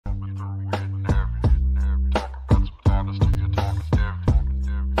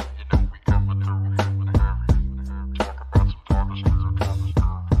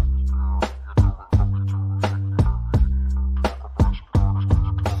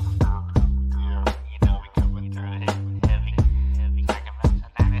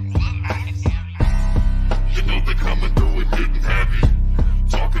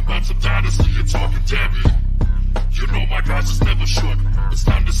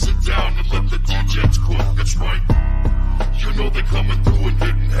they're coming through and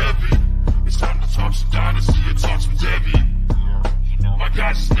hitting heavy. It's time to talk some dynasty and talk some Devy. My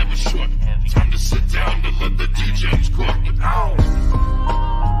guys is never short. Time to sit down and let the Degens cook.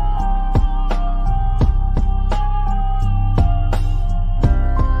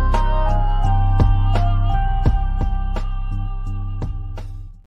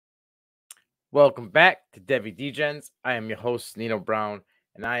 Welcome back to Devy Degens. I am your host, Nino Brown,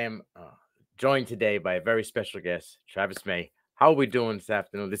 and I am joined today by a very special guest, Travis May. How are we doing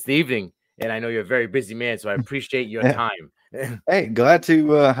this evening? And I know you're a very busy man, so I appreciate your time. Hey, glad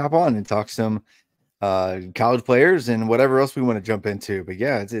to hop on and talk some college players and whatever else we want to jump into. But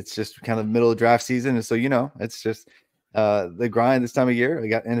yeah, it's just kind of middle of draft season, and so it's just the grind this time of year. I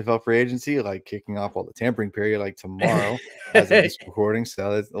got NFL free agency like kicking off all the tampering period like tomorrow as of this recording.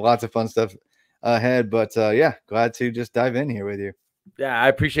 So there's lots of fun stuff ahead. But yeah, glad to just dive in here with you. Yeah, I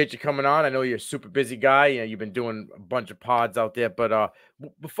appreciate you coming on. I know you're a super busy guy. You know, you've been doing a bunch of pods out there. But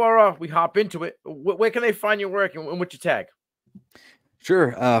before we hop into it, where can they find your work and what's your tag?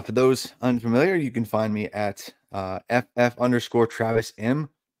 Sure. For those unfamiliar, you can find me at FF_Travis M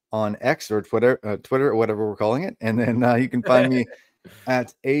on X or Twitter or whatever we're calling it. And then you can find me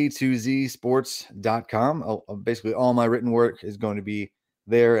at A2ZSports.com. Basically, all my written work is going to be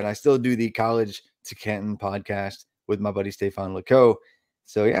there. And I still do the College to Canton podcast with my buddy Stefan Leco.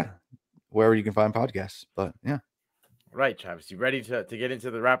 So yeah, wherever you can find podcasts. But yeah. Right, Travis. You ready to get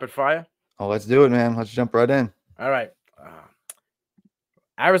into the rapid fire? Oh, let's do it, man. Let's jump right in. All right.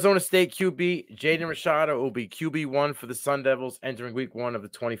 Arizona State QB Jaden Rashada will be QB1 for the Sun Devils entering week 1 of the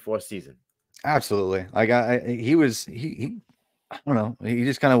 24 season. Absolutely. I don't know. He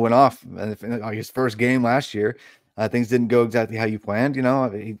just kind of went off his first game last year. Things didn't go exactly how you planned. You know,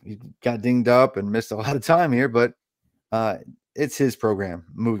 he got dinged up and missed a lot of time here, but it's his program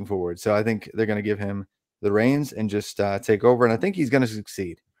moving forward. So I think they're going to give him the reins and just take over. And I think he's going to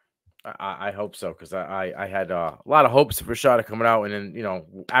succeed. I hope so, because I had a lot of hopes for Rashada coming out, and then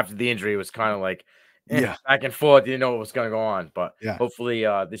after the injury, it was kind of like back and forth. Didn't know what was going to go on, but hopefully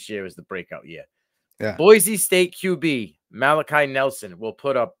this year is the breakout year. Yeah. Boise State QB Malachi Nelson will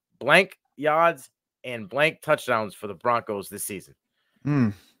put up blank yards and blank touchdowns for the Broncos this season.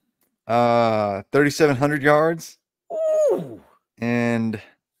 3,700 yards. Ooh. And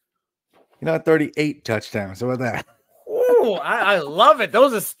 38 touchdowns. So about that. Ooh, I love it.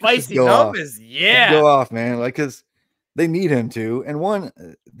 Those are spicy numbers. Yeah. Go off, man. Like, because they need him to. And one,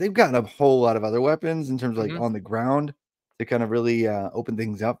 they've got a whole lot of other weapons in terms of like on the ground to kind of really open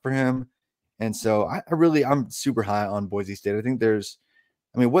things up for him. And so I'm super high on Boise State. I think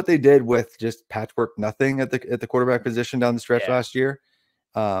what they did with just patchwork nothing at the quarterback position down the stretch last year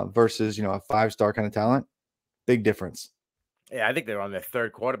versus, a 5-star kind of talent, big difference. Yeah, I think they were on their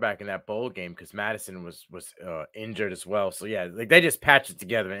third quarterback in that bowl game because Madison was injured as well. So yeah, like they just patched it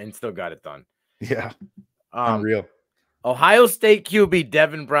together and still got it done. Yeah, unreal. Ohio State QB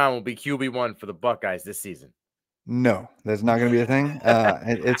Devin Brown will be QB1 for the Buckeyes this season. No, that's not going to be a thing.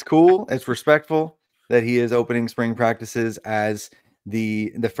 It's cool. It's respectful that he is opening spring practices as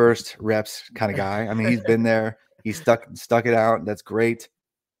the first reps kind of guy. I mean, he's been there. He's stuck it out. That's great.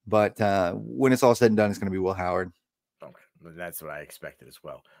 But when it's all said and done, it's going to be Will Howard. That's what I expected as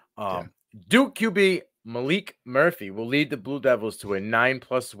well. Duke QB Malik Murphy will lead the Blue Devils to a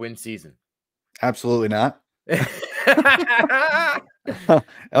 9+ win season. Absolutely not.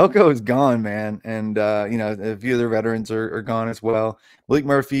 Elko is gone, man. And, a few of their veterans are gone as well. Malik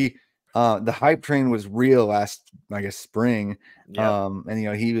Murphy, the hype train was real last, I guess, spring. Yep.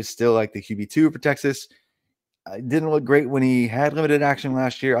 And, he was still like the QB2 for Texas. Didn't look great when he had limited action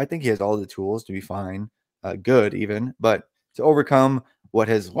last year. I think he has all the tools to be fine. Good even, but to overcome what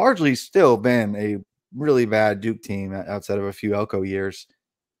has largely still been a really bad Duke team outside of a few Elko years,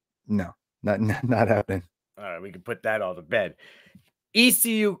 no, not happening. All right, we can put that all to bed.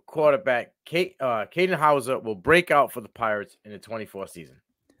 ECU quarterback Caden Hauser will break out for the Pirates in the 24 season.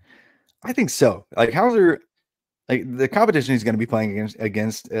 I think so. Like Hauser, like the competition he's going to be playing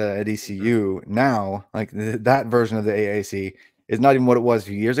against at ECU now, like that version of the AAC is not even what it was a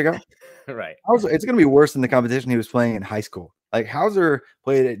few years ago. Right. Hauser, it's going to be worse than the competition he was playing in high school. Like Hauser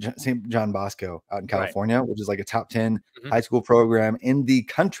played at St. John Bosco out in California, which is like a top 10 high school program in the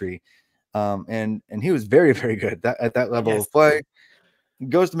country. And he was very, very good at that level of play.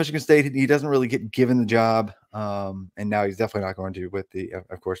 Goes to Michigan State. He doesn't really get given the job. And now he's definitely not going to with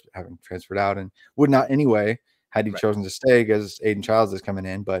of course, having transferred out and would not anyway had he chosen to stay because Aiden Childs is coming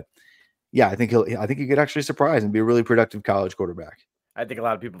in. But yeah, I think he could actually surprise and be a really productive college quarterback. I think a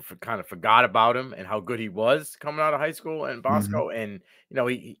lot of people kind of forgot about him and how good he was coming out of high school in Bosco. And,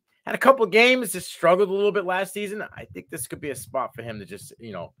 had a couple of games, just struggled a little bit last season. I think this could be a spot for him to just,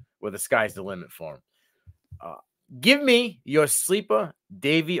 where the sky's the limit for him. Give me your sleeper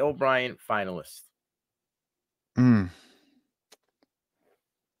Davy O'Brien finalist.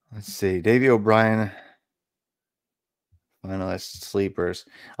 Let's see. Davy O'Brien finalist sleepers.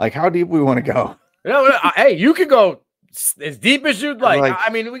 Like, how deep we want to go? Hey, you can go as deep as you'd like. I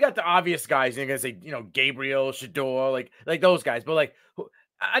mean, we got the obvious guys. You're gonna say, Gabriel, Shador, like those guys. But like,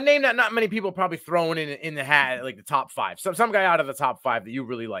 a name that not many people probably throwing in the hat, like the top 5. Some guy out of the top 5 that you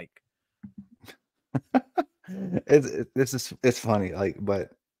really like. It's funny, like,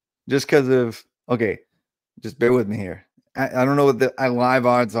 but just because of just bear with me here. I don't know what the live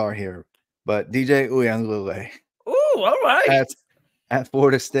odds are here, but DJ Uiagalelei. Ooh, all right. At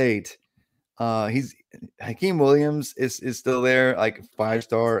Florida State. He's Hakeem Williams is still there, like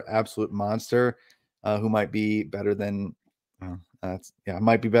 5-star absolute monster, who might be better than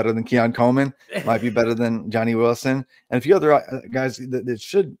might be better than Keon Coleman, might be better than Johnny Wilson, and a few other guys that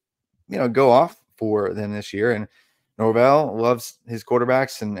should go off for them this year. And Norvell loves his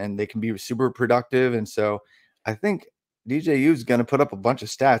quarterbacks, and they can be super productive. And so I think DJU is going to put up a bunch of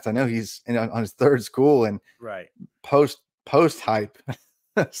stats. I know he's on his 3rd school and post hype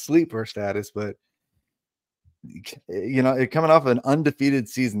sleeper status, but coming off an undefeated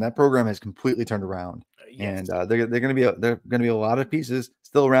season, that program has completely turned around. Yes. And they're going to be a lot of pieces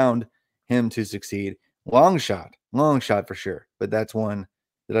still around him to succeed. Long shot for sure. But that's one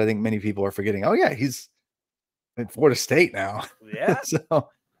that I think many people are forgetting. Oh yeah, he's in Florida State now. Yeah. So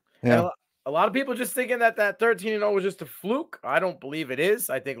yeah. A lot of people just thinking that 13-0 was just a fluke. I don't believe it is.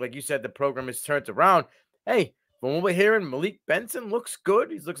 I think, like you said, the program has turned around. Hey, from what we're hearing, Malik Benson looks good.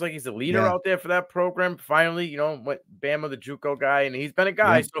 He looks like he's a leader out there for that program. Finally, Bama, the JUCO guy, and he's been a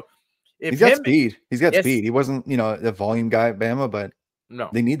guy. Yeah. So if he's got speed. He's got speed. He wasn't, the volume guy at Bama, but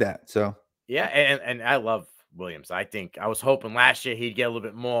they need that. So yeah, and I love Williams. I think I was hoping last year he'd get a little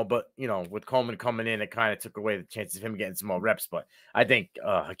bit more, but with Coleman coming in, it kind of took away the chances of him getting some more reps. But I think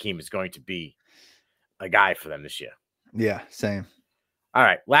Hakeem is going to be a guy for them this year. Yeah, same. All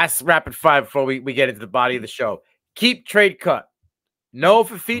right, last rapid fire before we get into the body of the show. Keep trade cut. Noah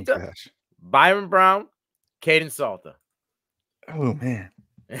Fifita, Byron Brown, Caden Salter. Oh man.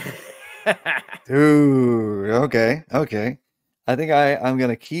 Dude, okay. I think I'm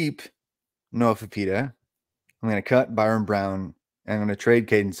gonna keep Noah Fifita. I'm gonna cut Byron Brown, and I'm gonna trade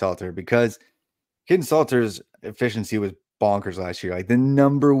Caden Salter because Caden Salter's efficiency was bonkers last year. Like the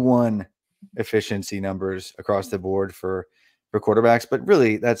 #1 efficiency numbers across the board for quarterbacks. But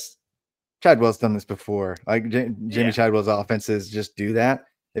really, that's Chadwell's done this before. Like Jimmy Chadwell's offenses just do that.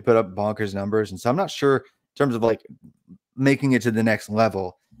 They put up bonkers numbers, and so I'm not sure in terms of like making it to the next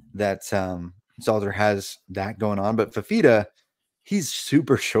level that Salter has that going on. But Fifita, he's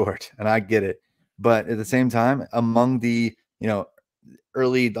super short, and I get it. But at the same time, among the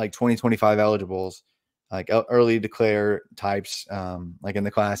early like 2025 eligibles, like early declare types, like in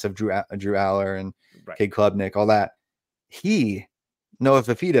the class of Drew Aller and Cade Klubnik, all that, Noah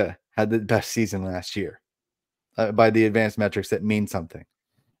Fifita had the best season last year by the advanced metrics that mean something.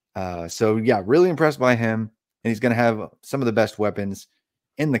 So yeah, really impressed by him, and he's going to have some of the best weapons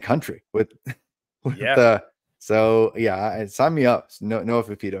in the country so yeah, sign me up. Noah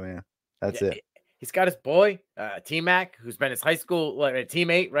Fifita, man. That's it. He's got his boy, T-Mac, who's been his high school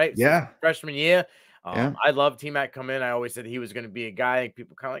teammate, right? Yeah. Freshman year. I love T-Mac come in. I always said he was going to be a guy.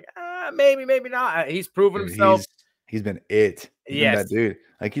 People kind of like, maybe not. He's proven himself. He's been it. Yes. That dude.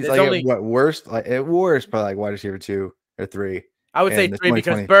 Like he's at worst, probably like wide receiver 2 or 3. I would say 3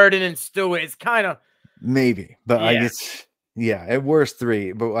 because Burden and Stewart is kind of maybe, but at worst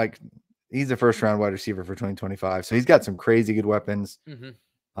 3. But like he's a first-round wide receiver for 2025, so he's got some crazy good weapons.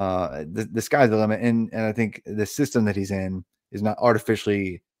 The sky's the limit, and I think the system that he's in is not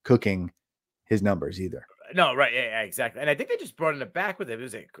artificially cooking his numbers either. No, right, yeah, exactly. And I think they just brought in a back with it.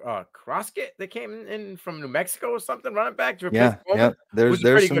 Was it Croskett that came in from New Mexico or something, running back to replace Coleman? There's a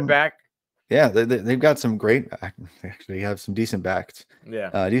pretty good back. Yeah, they've got some great. Actually, have some decent backs.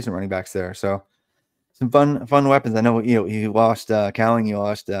 Yeah, decent running backs there. So some fun weapons. I know you lost Cowling, you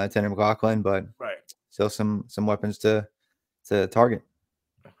lost Tanner McLaughlin, but still some weapons to target.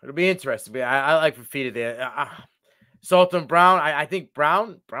 It'll be interesting. I like Fifita there. Salter and Brown. I think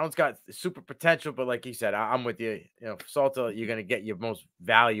Brown's got super potential, but like you said, I'm with you. Salter, you're gonna get your most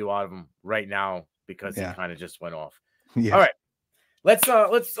value out of him right now because he kind of just went off. Yeah. All right. Let's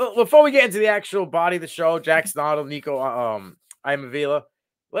before we get into the actual body of the show, Jack Snodle, Nico, I'm Avila.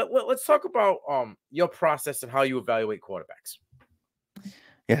 Let's talk about your process and how you evaluate quarterbacks.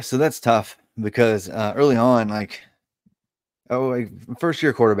 Yeah, so that's tough because early on, like Oh, like first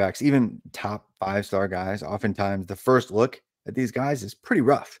year quarterbacks, even top 5-star guys, oftentimes the first look at these guys is pretty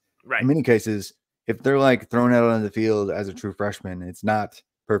rough. Right. In many cases, if they're like thrown out on the field as a true freshman, it's not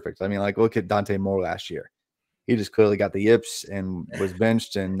perfect. I mean, like look at Dante Moore last year. He just clearly got the yips and was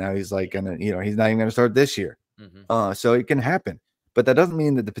benched, and now he's like gonna, he's not even gonna start this year. So it can happen, but that doesn't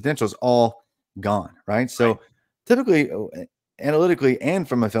mean that the potential is all gone, right? So typically, analytically and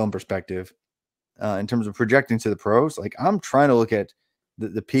from a film perspective, in terms of projecting to the pros, like I'm trying to look at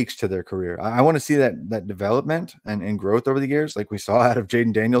the peaks to their career. I want to see that development and growth over the years, like we saw out of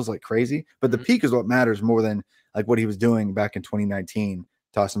Jaden Daniels, like crazy. But the peak is what matters more than like what he was doing back in 2019,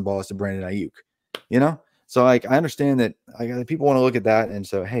 tossing balls to Brandon Ayuk. So like I understand that people want to look at that and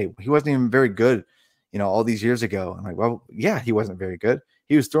say, hey, he wasn't even very good, all these years ago. I'm like, well, yeah, he wasn't very good.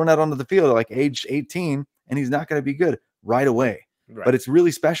 He was thrown out onto the field at like age 18, and he's not going to be good right away. Right. But it's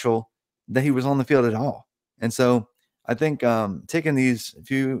really special that he was on the field at all. And so I think taking these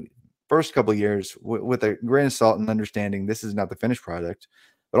first couple of years with a grain of salt and understanding this is not the finished product,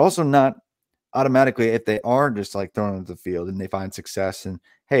 but also not automatically if they are just like thrown onto the field and they find success. And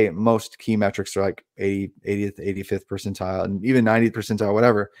hey, most key metrics are like 80th, 85th percentile, and even 90th percentile,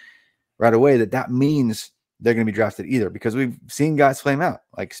 whatever, right away, that means they're going to be drafted either, because we've seen guys flame out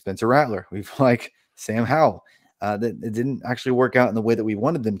like Spencer Rattler. We've like Sam Howell. That it didn't actually work out in the way that we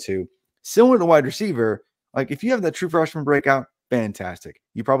wanted them to. Similar to wide receiver, like if you have that true freshman breakout, fantastic.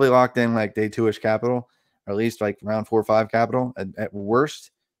 You probably locked in like day 2-ish capital, or at least like round 4 or 5 capital at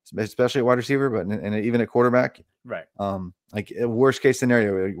worst, especially at wide receiver, but and even at quarterback. Right. Like a worst case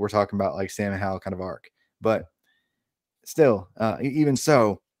scenario, we're talking about like Sam Howell kind of arc. But still, even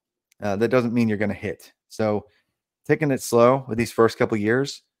so, that doesn't mean you're going to hit. So taking it slow with these first couple of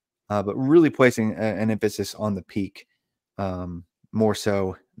years, but really placing an emphasis on the peak, more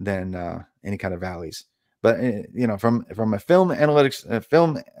so than any kind of valleys. But from a film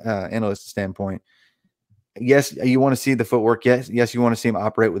analyst standpoint, yes, you want to see the footwork. Yes, you want to see him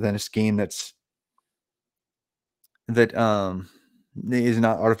operate within a scheme that is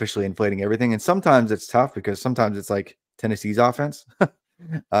not artificially inflating everything. And sometimes it's tough because sometimes it's like Tennessee's offense,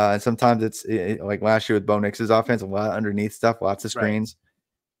 and sometimes it's like last year with Bo Nix's offense, a lot of underneath stuff, lots of screens. Right.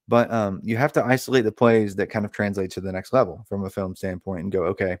 But you have to isolate the plays that kind of translate to the next level from a film standpoint and go,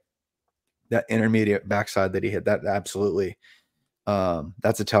 okay, that intermediate backside that he hit, that absolutely,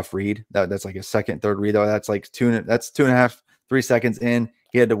 that's a tough read. That's like a second, third read though. That's like 2.5, 3 seconds in.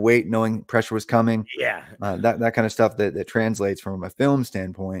 He had to wait knowing pressure was coming. Yeah. That kind of stuff that translates from a film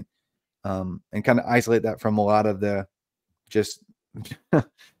standpoint, and kind of isolate that from a lot of the just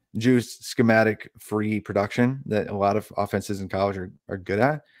juice schematic free production that a lot of offenses in college are good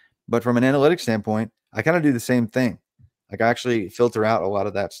at. But from an analytics standpoint, I kind of do the same thing. Like I actually filter out a lot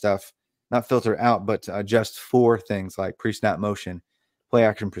of that stuff, not filter out, but adjust for things like pre-snap motion, play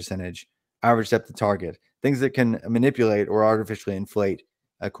action percentage, average depth of target, things that can manipulate or artificially inflate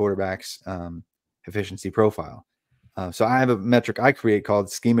a quarterback's efficiency profile. So I have a metric I create called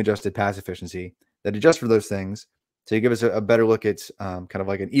scheme adjusted pass efficiency that adjusts for those things to give us a better look at kind of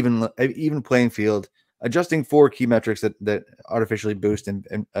like an even playing field, adjusting for key metrics that artificially boost in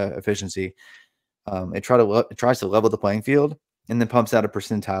efficiency. It tries to level the playing field and then pumps out a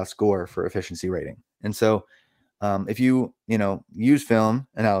percentile score for efficiency rating. And so if you use film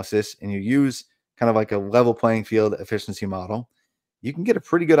analysis and you use kind of like a level playing field efficiency model, you can get a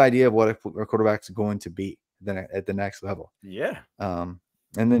pretty good idea of what a quarterback's going to be then at the next level. Yeah. And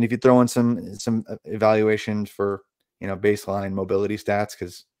then if you throw in some evaluations for baseline mobility stats,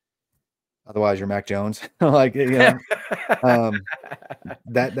 because otherwise you're Mac Jones, like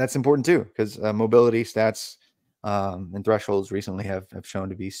that's important too, because mobility stats and thresholds recently have shown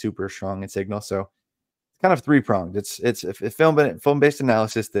to be super strong in signal. So it's kind of three-pronged. It's a film-based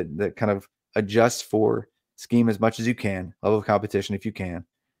analysis that kind of adjusts for scheme as much as you can, level of competition if you can,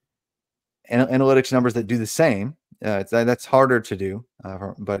 and analytics numbers that do the same. That's harder to do,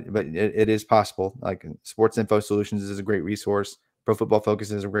 but it is possible. Like Sports Info Solutions is a great resource. Pro Football Focus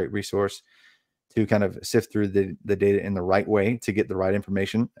is a great resource to kind of sift through the data in the right way to get the right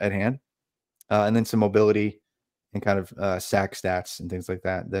information at hand. And then some mobility and kind of sack stats and things like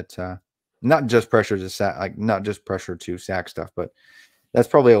that. Not just pressure to sack, like not just pressure to sack stuff, but that's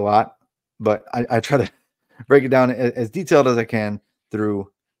probably a lot. But I try to break it down as detailed as I can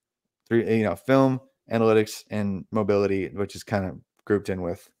through film, analytics, and mobility, which is kind of grouped in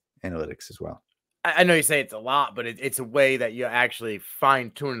with analytics as well. I know you say it's a lot, but it's a way that you're actually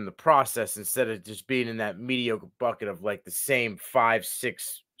fine-tuning the process instead of just being in that mediocre bucket of like the same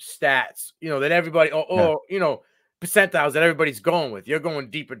 5-6 stats, that everybody, percentiles that everybody's going with. You're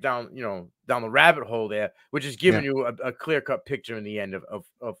going deeper down, down the rabbit hole there, which is giving you a clear-cut picture in the end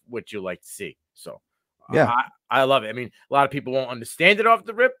of what you like to see. So yeah, I love it. I mean, a lot of people won't understand it off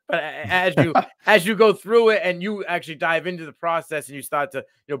the rip, but as you go through it and you actually dive into the process and you start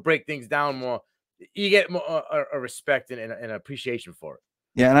to break things down more, you get more a respect and an appreciation for it.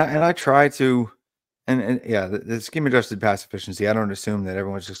 Yeah, and I try to, and yeah, the scheme adjusted pass efficiency. I don't assume that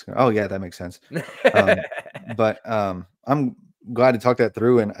everyone's just going, oh yeah, that makes sense. But I'm glad to talk that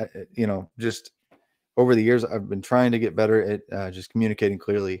through, and just over the years, I've been trying to get better at just communicating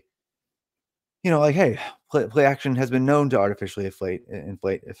clearly. Like, hey, play action has been known to artificially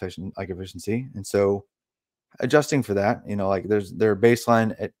inflate efficiency, and so adjusting for that, like there are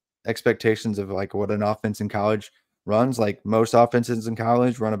baseline expectations of like what an offense in college runs. Like most offenses in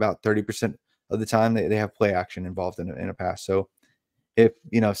college run about 30% of the time they have play action involved in a pass. So if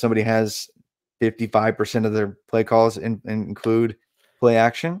somebody has 55% of their play calls include play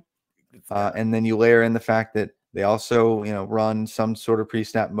action, and then you layer in the fact that they also run some sort of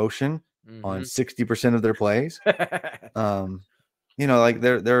pre-snap motion on 60% of their plays, like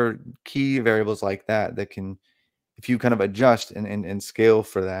there are key variables like that can, if you kind of adjust and scale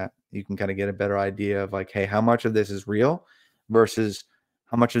for that, you can kind of get a better idea of like, hey, how much of this is real versus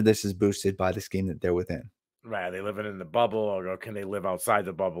how much of this is boosted by the scheme that they're within. Right. Are they living in the bubble, or can they live outside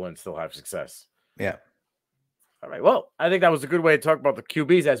the bubble and still have success? Yeah. All right. Well, I think that was a good way to talk about the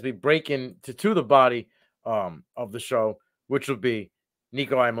QBs as we break into the body of the show, which will be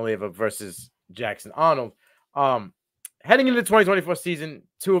Nico Iamaleava versus Jackson Arnold. Heading into the 2024 season,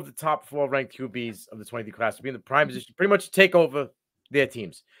 2 of the top 4 ranked QBs of the 23 class will be in the prime position, pretty much to take over their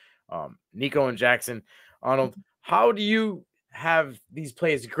teams. Nico and Jackson Arnold, how do you have these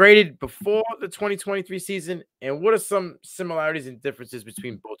players graded before the 2023 season, and what are some similarities and differences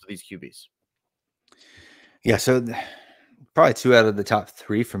between both of these QBs? Yeah, so probably 2 out of the top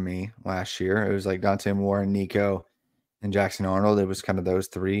 3 for me last year. It was like Dante Moore and Nico and Jackson Arnold. It was kind of those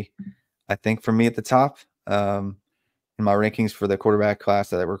 3, I think, for me at the top in my rankings for the quarterback class,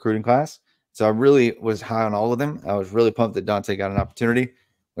 that recruiting class. So I really was high on all of them. I was really pumped that Dante got an opportunity.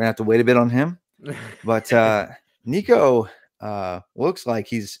 We're going to have to wait a bit on him. But Nico looks like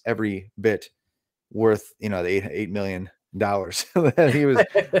he's every bit worth, the $8 million that he was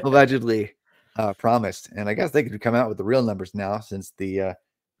allegedly promised. And I guess they could come out with the real numbers now, since the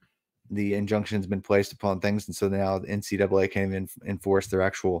injunction's been placed upon things. And so now the NCAA can't even enforce their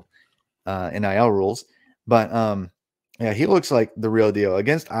actual NIL rules. But yeah, he looks like the real deal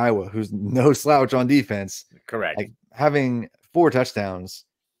against Iowa, who's no slouch on defense. Correct. Like, having 4 touchdowns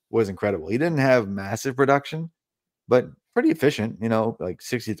was incredible. He didn't have massive production, but pretty efficient, like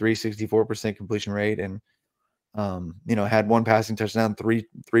 63, 64% completion rate. And, had 1 passing touchdown, three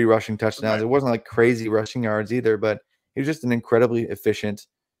rushing touchdowns. Right. It wasn't like crazy rushing yards either, but he was just an incredibly efficient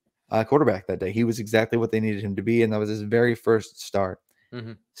quarterback that day. He was exactly what they needed him to be. And that was his very first start.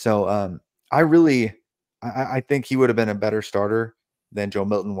 So I think he would have been a better starter than Joe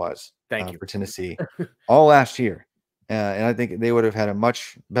Milton was for Tennessee all last year. And I think they would have had a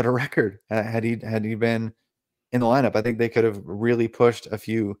much better record had he been in the lineup. I think they could have really pushed a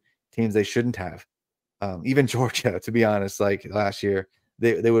few teams they shouldn't have. Even Georgia, to be honest, like last year,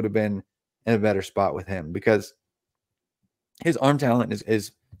 they would have been in a better spot with him, because his arm talent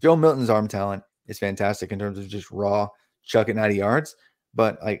is Joe Milton's arm talent is fantastic in terms of just raw chuck at 90 yards.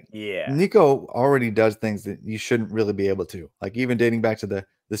 But like, Nico already does things that you shouldn't really be able to, like even dating back to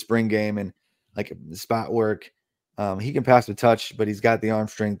the spring game and like the spot work. He can pass a touch, but he's got the arm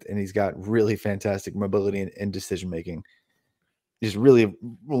strength and he's got really fantastic mobility and decision making. Just really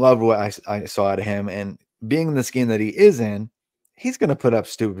loved what I saw out of him, and being in the scheme that he is in, he's going to put up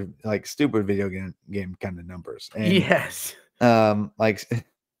stupid video game kind of numbers. And, yes. Like,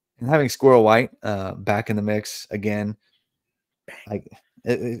 and having Squirrel White back in the mix again. Like,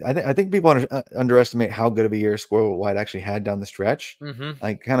 I think people underestimate how good of a year Squirrel White actually had down the stretch.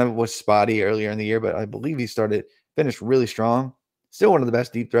 Like, kind of was spotty earlier in the year, but I believe he finished really strong. Still one of the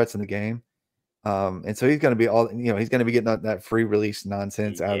best deep threats in the game. And so he's going to be he's going to be getting that free release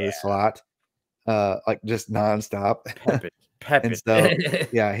nonsense out of the slot, like just nonstop. Pep And so,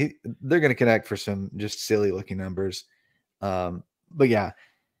 yeah, they're going to connect for some just silly looking numbers. But yeah.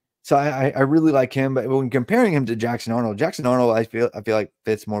 So I really like him, but when comparing him to Jackson Arnold, I feel like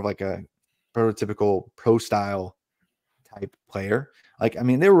fits more of like a prototypical pro style type player. Like, I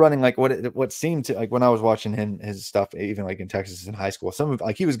mean, they were running like what seemed to, like, when I was watching his stuff, even like in Texas in high school,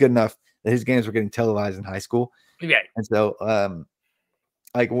 he was good enough that his games were getting televised in high school. Yeah. And so,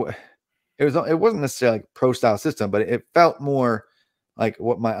 like, it wasn't necessarily like pro style system, but it felt more like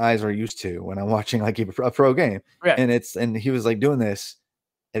what my eyes are used to when I'm watching like a pro game. Right. And he was like doing this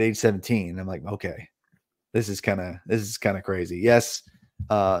at age 17. I'm like, okay, this is kind of crazy. Yes.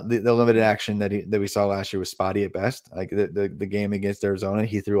 The limited action that we saw last year was spotty at best. Like the game against Arizona,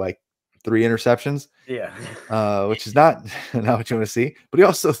 he threw like 3 interceptions. Yeah. Which is not what you want to see. But he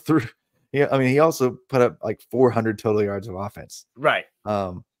also threw, he also put up like 400 total yards of offense. Right.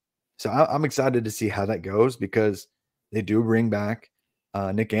 So I'm excited to see how that goes because they do bring back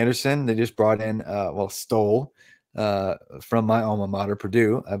Nick Anderson. They just brought in, stole from my alma mater,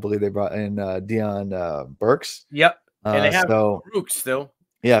 Purdue. I believe they brought in Deion Burks. Yep. And they have so Farouk still.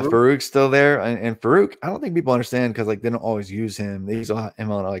 Yeah, Farouk's still there, and Farouk, I don't think people understand because like they don't always use him. They use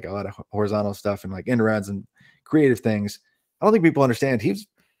him on like a lot of horizontal stuff and like end rounds and creative things. I don't think people understand. He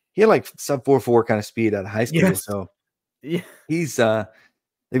had like sub 4.4 kind of speed out of high school. Yes. So yeah, he's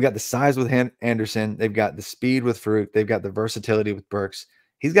they've got the size with Anderson, they've got the speed with Farouk, they've got the versatility with Burks.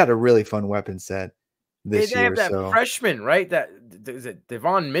 He's got a really fun weapon set this year. Have that freshman, right? That is it,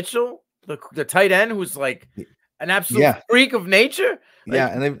 Devon Mitchell, the tight end, who's like an absolute freak of nature. Like,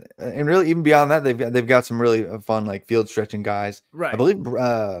 yeah, and really even beyond that, they've got some really fun like field stretching guys. Right. I believe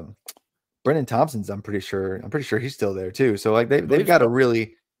Brennan Thompson's. I'm pretty sure he's still there too. So like they've got a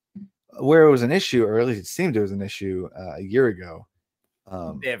really, where it was an issue, or at least it seemed it was an issue a year ago.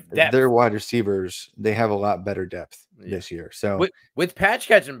 They have depth. Their wide receivers, they have a lot better depth this year. So with patch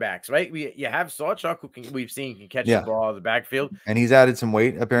catching backs, right? You have Sawchuck, who we've seen can catch the ball out of the backfield, and he's added some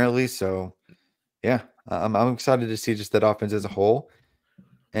weight apparently. So yeah, I'm excited to see just that offense as a whole.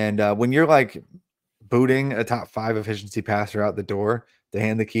 And when you're like booting a top 5 efficiency passer out the door to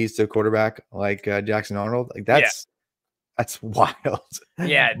hand the keys to a quarterback like Jackson Arnold, like that's wild.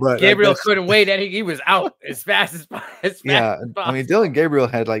 Yeah, but Gabriel couldn't wait, and he was out as fast as possible. I mean, Dylan Gabriel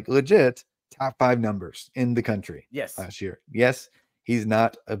had like legit top 5 numbers in the country last year. Yes, he's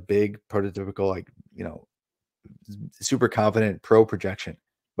not a big prototypical like super confident pro projection,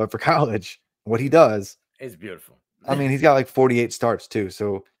 but for college, what he does is beautiful. I mean, he's got like 48 starts too.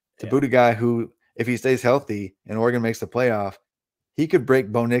 So to boot a guy who, if he stays healthy and Oregon makes the playoff, he could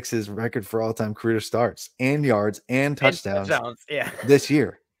break Bo Nix's record for all-time career starts and yards and touchdowns this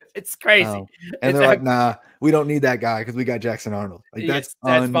year. It's crazy. And they're like, nah, we don't need that guy because we got Jackson Arnold. Like that's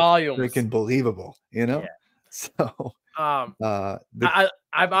volume, freaking believable, So I'm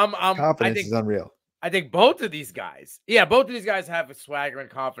confidence is unreal. I think both of these guys have a swagger and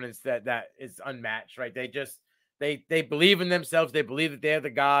confidence that is unmatched, right? They believe in themselves. They believe that they're the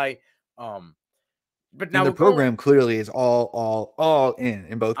guy. But now the program clearly is all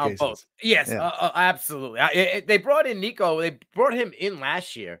in both cases. Both. Yes, absolutely. They brought in Nico. They brought him in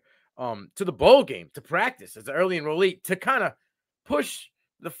last year to the bowl game to practice as an early enrollee to kind of push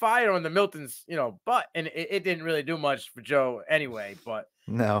the fire on the Milton's butt, and it didn't really do much for Joe anyway. But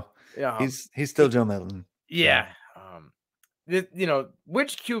no, he's still Joe Milton. Yeah.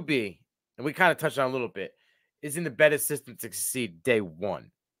 Which QB, and we kind of touched on a little bit, is in the better system to succeed day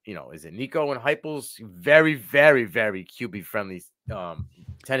one? Is it Nico and Heupel's very, very, very QB friendly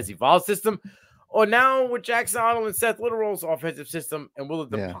Tennessee Vol system, or now with Jackson Arnold and Seth Litterall's offensive system? And will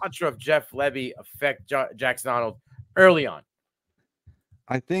the departure of Jeff Lebby affect Jackson Arnold early on?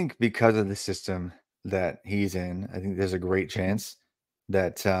 I think because of the system that he's in, I think there's a great chance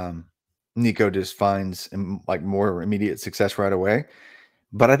that Nico just finds like more immediate success right away.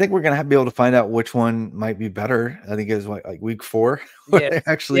 But I think we're going to be able to find out which one might be better. I think it's like week 4 where they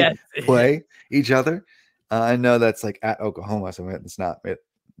actually play each other. I know that's like at Oklahoma, so it's not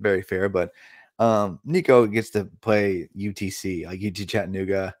very fair. But Nico gets to play UTC, like UT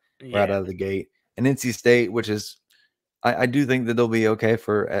Chattanooga, right out of the gate. And NC State, which is, I do think that they'll be okay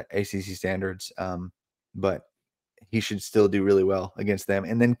for ACC standards. But he should still do really well against them.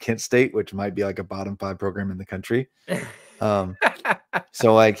 And then Kent State, which might be like a bottom 5 program in the country.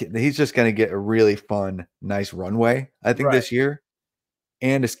 So like he's just going to get a really fun, nice runway, I think, this year,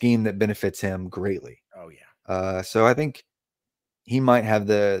 and a scheme that benefits him greatly. Oh yeah. So I think he might have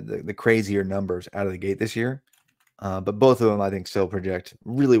the crazier numbers out of the gate this year. But both of them, I think, still project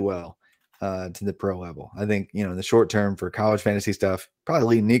really well to the pro level. I think, in the short term for college fantasy stuff,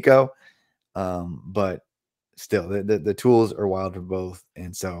 probably lead Nico. But still the tools are wild for both.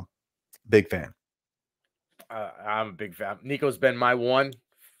 And so big fan. I'm a big fan. Nico's been my one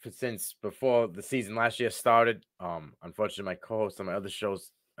since before the season last year started. Unfortunately, my co-host on my other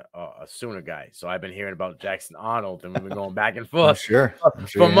shows a Sooner guy, so I've been hearing about Jackson Arnold, and we've been going back and forth for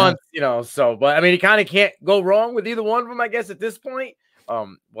months. So, but I mean, he kind of can't go wrong with either one of them, I guess, at this point.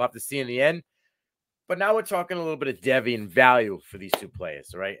 We'll have to see in the end. But now we're talking a little bit of Devy and value for these two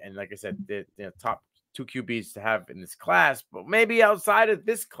players, right? And like I said, they're top two QBs to have in this class, but maybe outside of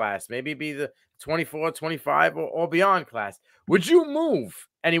this class, maybe be the 24, 25, or beyond class. Would you move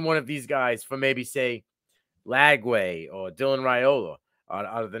any one of these guys for maybe, say, Lagway or Dylan Raiola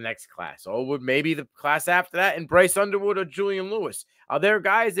out of the next class? Or would maybe the class after that and Bryce Underwood or Julian Lewis? Are there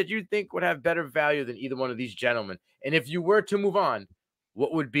guys that you think would have better value than either one of these gentlemen? And if you were to move on,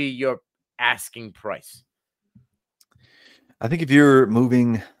 what would be your asking price? I think if you're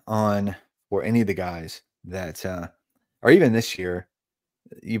moving on for any of the guys that, or even this year,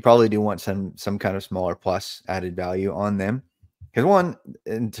 you probably do want some kind of smaller plus added value on them. Because one,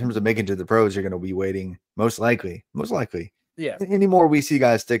 in terms of making it to the pros, you're going to be waiting most likely. Yeah. Anymore we see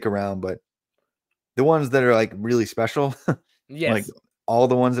guys stick around, but the ones that are like really special, Yes. like all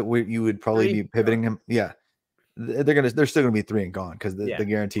the ones that you would probably be pivoting them. Yeah. They're still going to be 3 and gone because the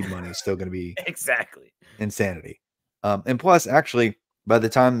guaranteed money is still going to be exactly insanity. And plus, actually, by the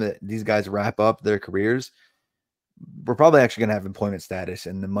time that these guys wrap up their careers, we're probably actually going to have employment status,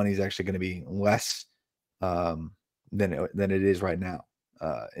 and the money's actually going to be less than it is right now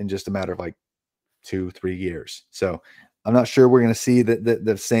in just a matter of like 2-3 years. So I'm not sure we're going to see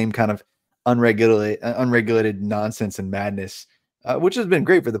the same kind of unregulated nonsense and madness, which has been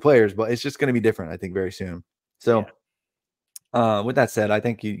great for the players, but it's just going to be different, I think, very soon. So with that said, I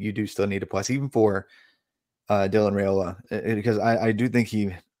think you do still need a plus, even for Dylan Raiola, because I do think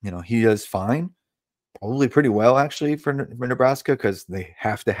he does fine, probably pretty well actually for Nebraska, because they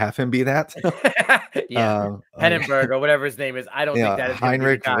have to have him be that. Hennenberg or whatever his name is. I don't think that is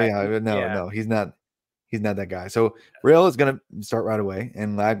Heinrich. No, he's not that guy. So Raiola is going to start right away,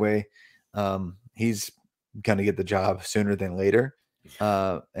 and Lagway, he's going to get the job sooner than later.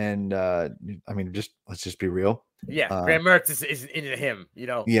 I mean, let's just be real. Yeah, Graham Mertz is into him,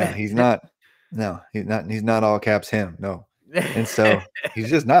 Yeah, he's not. No, he's not. He's not all caps him. No, and so he's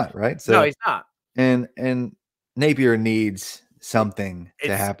just not right. So no, he's not. And Napier needs something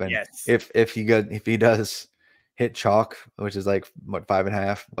to happen. Yes. If he does hit chalk, which is like what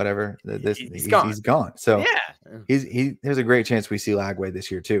 5.5, whatever. He's gone. So there's a great chance we see Lagway this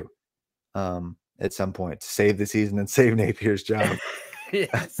year too. At some point to save the season and save Napier's job.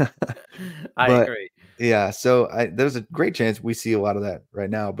 Yes, I agree. Yeah, so there's a great chance we see a lot of that right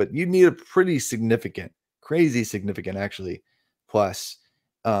now, but you need a pretty crazy significant actually plus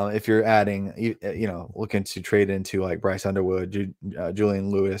if you're adding, looking to trade into like Bryce Underwood, Julian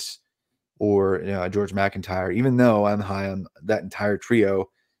Lewis, or George McIntyre. Even though I'm high on that entire trio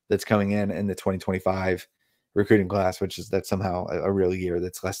that's coming in the 2025 recruiting class, that's somehow a real year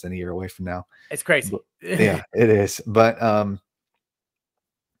that's less than a year away from now. It's crazy. Yeah, it is. But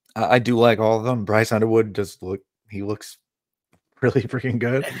I do like all of them. Bryce Underwood he looks really freaking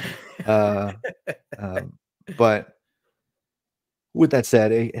good. But with that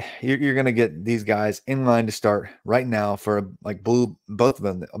said, you're going to get these guys in line to start right now for like both of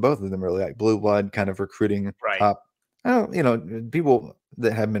them really like blue blood kind of recruiting top. People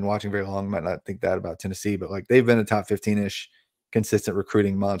that haven't been watching very long might not think that about Tennessee, but like they've been a top 15-ish consistent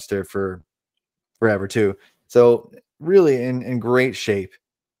recruiting monster for forever too. So really in great shape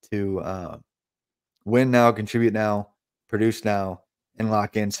to win now, contribute now, produce now, and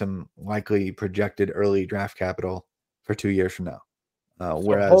lock in some likely projected early draft capital for 2 years from now.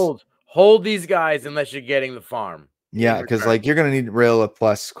 Whereas hold these guys unless you're getting the farm. Yeah, because like you're going to need Raiola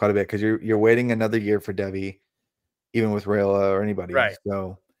plus quite a bit because you're waiting another year for Devy, even with Raiola or anybody. Right.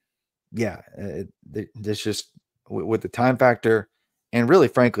 So yeah, there's just with the time factor, and really,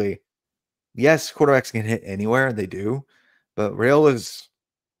 frankly, yes, quarterbacks can hit anywhere, they do, but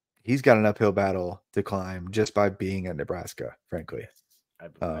he's got an uphill battle to climb just by being at Nebraska, frankly.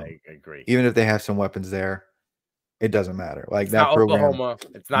 I agree. Even if they have some weapons there, it doesn't matter. Like it's that not program, Oklahoma,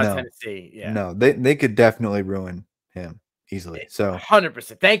 it's not Tennessee. Yeah. No, they could definitely ruin him easily. So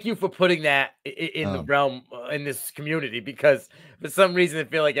 100%. Thank you for putting that in the realm in this community, because for some reason I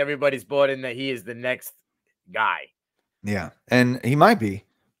feel like everybody's bought in that he is the next guy. Yeah, and he might be.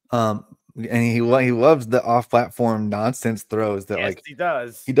 And he loves the off-platform nonsense throws that like he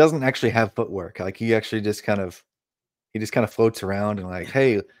does. He doesn't actually have footwork. Like he actually just kind of floats around and like,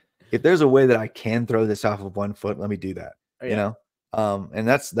 hey, if there's a way that I can throw this off of 1 foot, let me do that. Oh, yeah. And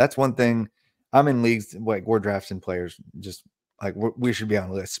that's one thing. I'm in leagues like we're drafting players just like we should be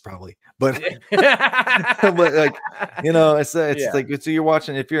on lists probably, but but like it's like so you're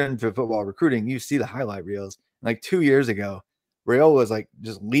watching, if you're into football recruiting, you see the highlight reels. Like 2 years ago, Raiola was like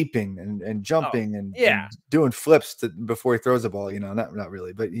just leaping and jumping and doing flips before he throws the ball. Not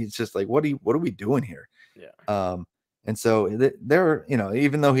really, but he's just like, what are we doing here? Yeah. And so they're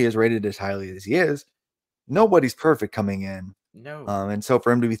even though he is rated as highly as he is, nobody's perfect coming in No. And so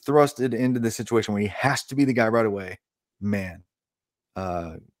for him to be thrusted into the situation where he has to be the guy right away, man.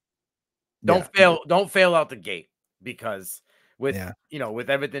 Don't yeah. fail out the gate, because with Yeah. with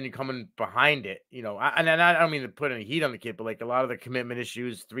everything coming behind it, and I don't mean to put any heat on the kid, but like a lot of the commitment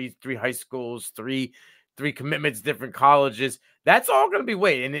issues, three high schools, three commitments, different colleges, that's all going to be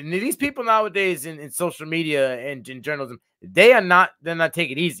weight. And these people nowadays in social media and in journalism, they're not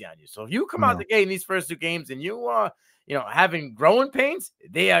taking it easy on you. So if you come out the gate in these first 2 games and you are having growing pains,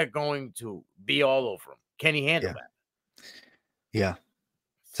 they are going to be all over him. Can he handle that? Yeah.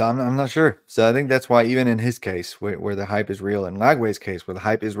 So I'm not sure. So I think that's why even in his case, where the hype is real, and Lagway's case, where the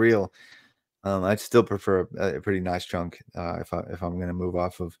hype is real, I'd still prefer a pretty nice chunk if I'm going to move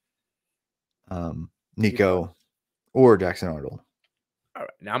off of Nico or Jackson Arnold. All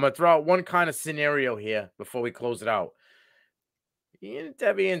right, now I'm going to throw out one kind of scenario here before we close it out.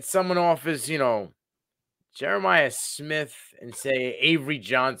 Devy and someone offers, Jeremiah Smith and say Avery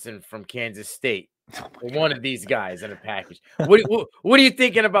Johnson from Kansas State. One of these guys in a package. What are you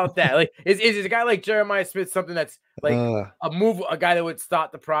thinking about that? Like, is a guy like Jeremiah Smith something that's like a guy that would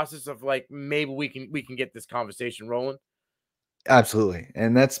start the process of like maybe we can get this conversation rolling? Absolutely,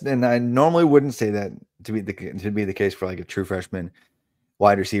 and I normally wouldn't say that to be the case for like a true freshman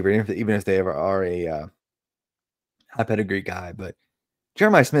wide receiver, even if they ever are a high pedigree guy. But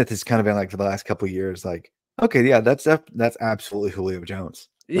Jeremiah Smith has kind of been like for the last couple of years, like, okay, yeah, that's absolutely Julio Jones.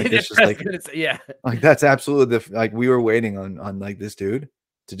 Like that's just like like that's absolutely like we were waiting on like this dude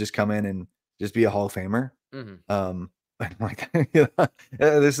to just come in and just be a Hall of Famer. Like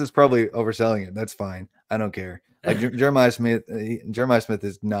this is probably overselling it. That's fine. I don't care. Like Jeremiah Smith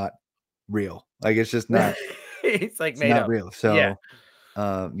is not real. Like it's just not. It's like made not up. Real. So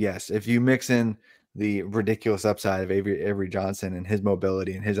yes, if you mix in the ridiculous upside of Avery Johnson and his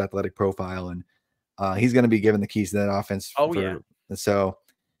mobility and his athletic profile, and he's going to be given the keys to that offense. So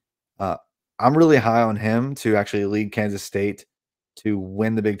I'm really high on him to actually lead Kansas State to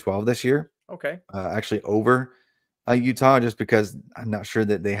win the Big 12 this year. Okay. Actually over Utah, just because I'm not sure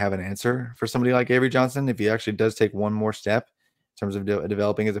that they have an answer for somebody like Avery Johnson. If he actually does take one more step in terms of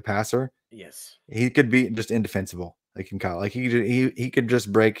developing as a passer, yes, he could be just indefensible. Like in college, like he could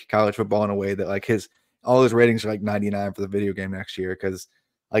just break college football in a way that like all his ratings are like 99 for the video game next year, because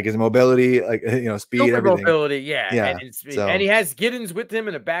like his mobility, like speed, super everything. Mobility, yeah. And he has Giddens with him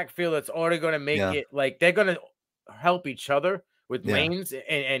in the backfield that's already going to make it like they're going to help each other with lanes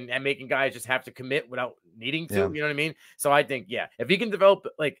and making guys just have to commit without needing to. You know what I mean? So I think if he can develop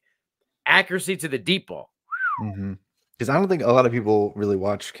like accuracy to the deep ball. Because I don't think a lot of people really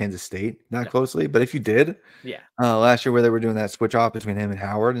watch Kansas State that closely, but if you did, last year where they were doing that switch off between him and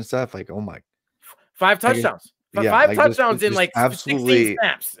Howard and stuff, like, oh my, 5 touchdowns. Five touchdowns in like absolutely 16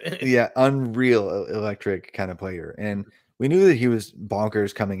 snaps. Unreal electric kind of player. And we knew that he was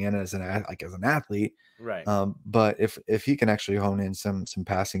bonkers coming in as an athlete. Right. But if he can actually hone in some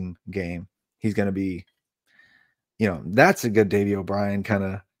passing game, he's going to be, that's a good Davey O'Brien kind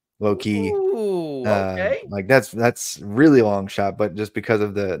of low key. Ooh, okay. Like that's really long shot, but just because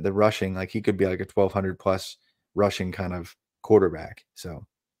of the rushing, like he could be like a 1,200 plus rushing kind of quarterback. So.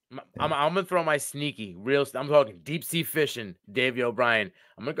 I'm gonna throw my sneaky real. I'm talking deep sea fishing. Davey O'Brien.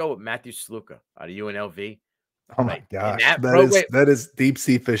 I'm gonna go with Matthew Sluka out of UNLV. Oh my gosh, that is deep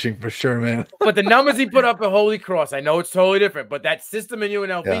sea fishing for sure, man. But the numbers he put up at Holy Cross, I know it's totally different. But that system in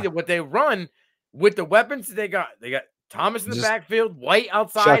UNLV, what they run with the weapons they got Thomas in the backfield, White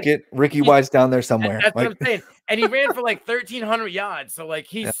outside. Chuck it, Ricky White's down there somewhere. That's what I'm saying. And he ran for like 1,300 yards. So like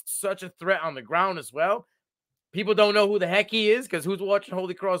he's such a threat on the ground as well. People don't know who the heck he is because who's watching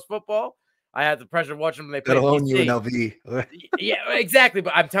Holy Cross football? I had the pressure of watching when they play UNLV. Yeah, exactly.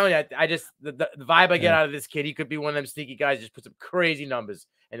 But I'm telling you, I just the vibe I get out of this kid, he could be one of them sneaky guys. Just put some crazy numbers,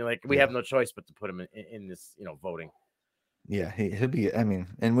 and like we have no choice but to put him in this, voting. Yeah, he'll be. I mean,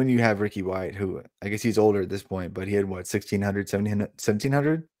 and when you have Ricky White, who I guess he's older at this point, but he had what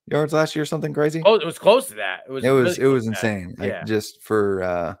 1,700 yards last year, or something crazy. Oh, it was close to that. It was insane. Like, just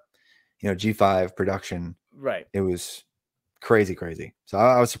for G5 production. Right. It was crazy. So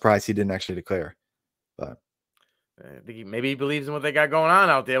I was surprised he didn't actually declare. But I think maybe he believes in what they got going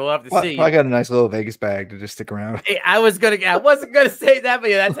on out there. We'll have to see. I got a nice little Vegas bag to just stick around. Hey, I wasn't gonna say that, but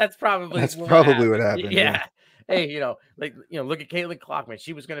that's probably what happened. Yeah. Hey, look at Caitlin Clark, man.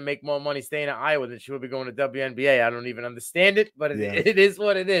 She was gonna make more money staying at Iowa than she would be going to WNBA. I don't even understand it, but it is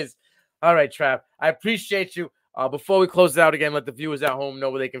what it is. All right, Trav. I appreciate you. Before we close it out again, let the viewers at home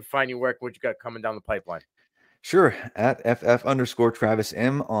know where they can find you, work, what you got coming down the pipeline. Sure. At FF_Travis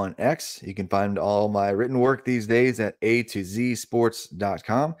M on X. You can find all my written work these days at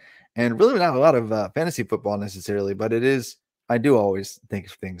A2ZSports.com. And really not a lot of fantasy football necessarily, but it is I do always think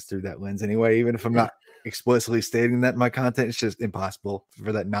of things through that lens anyway, even if I'm not explicitly stating that in my content. It's just impossible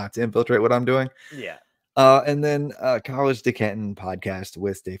for that not to infiltrate what I'm doing. Yeah. And then College to Canton podcast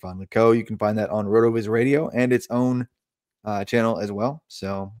with Stefan Leco. You can find that on RotoViz Radio and its own channel as well.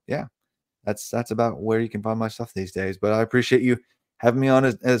 So yeah, that's about where you can find my stuff these days. But I appreciate you having me on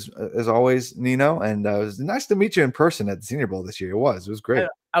as always, Nino. And it was nice to meet you in person at the Senior Bowl this year. It was great.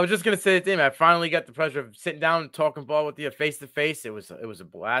 I was just gonna say the thing. I finally got the pleasure of sitting down and talking ball with you face to face. It was a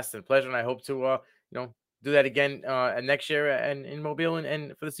blast and pleasure, and I hope to do that again next year and in Mobile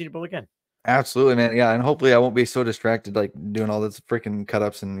and for the Senior Bowl again. Absolutely, man. Yeah, and hopefully I won't be so distracted like doing all this freaking cut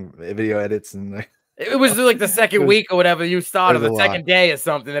ups and video edits and. It was like the second week or whatever you started, the second day or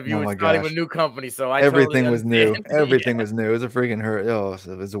something. If you were starting with a new company, so everything was new. Everything was new. It was a freaking hurt. Oh,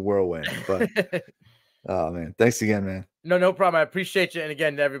 it was a whirlwind. But oh man, thanks again, man. No problem. I appreciate you. And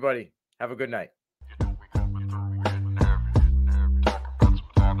again, to everybody, have a good night.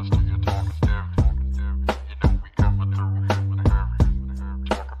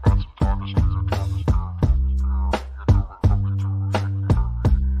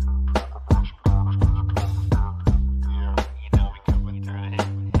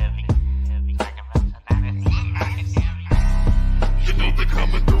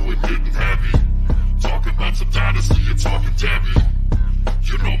 Talking Devy.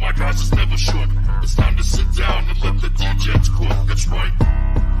 You know my guys is never short. It's time to sit down and let the Degens cook. That's right.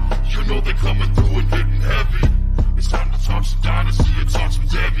 You know they're coming through and hitting heavy. It's time to talk some dynasty and talk some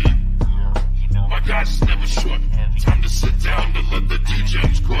Devy. My guys is never short. Time to sit down and let the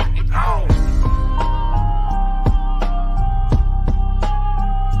Degens cook.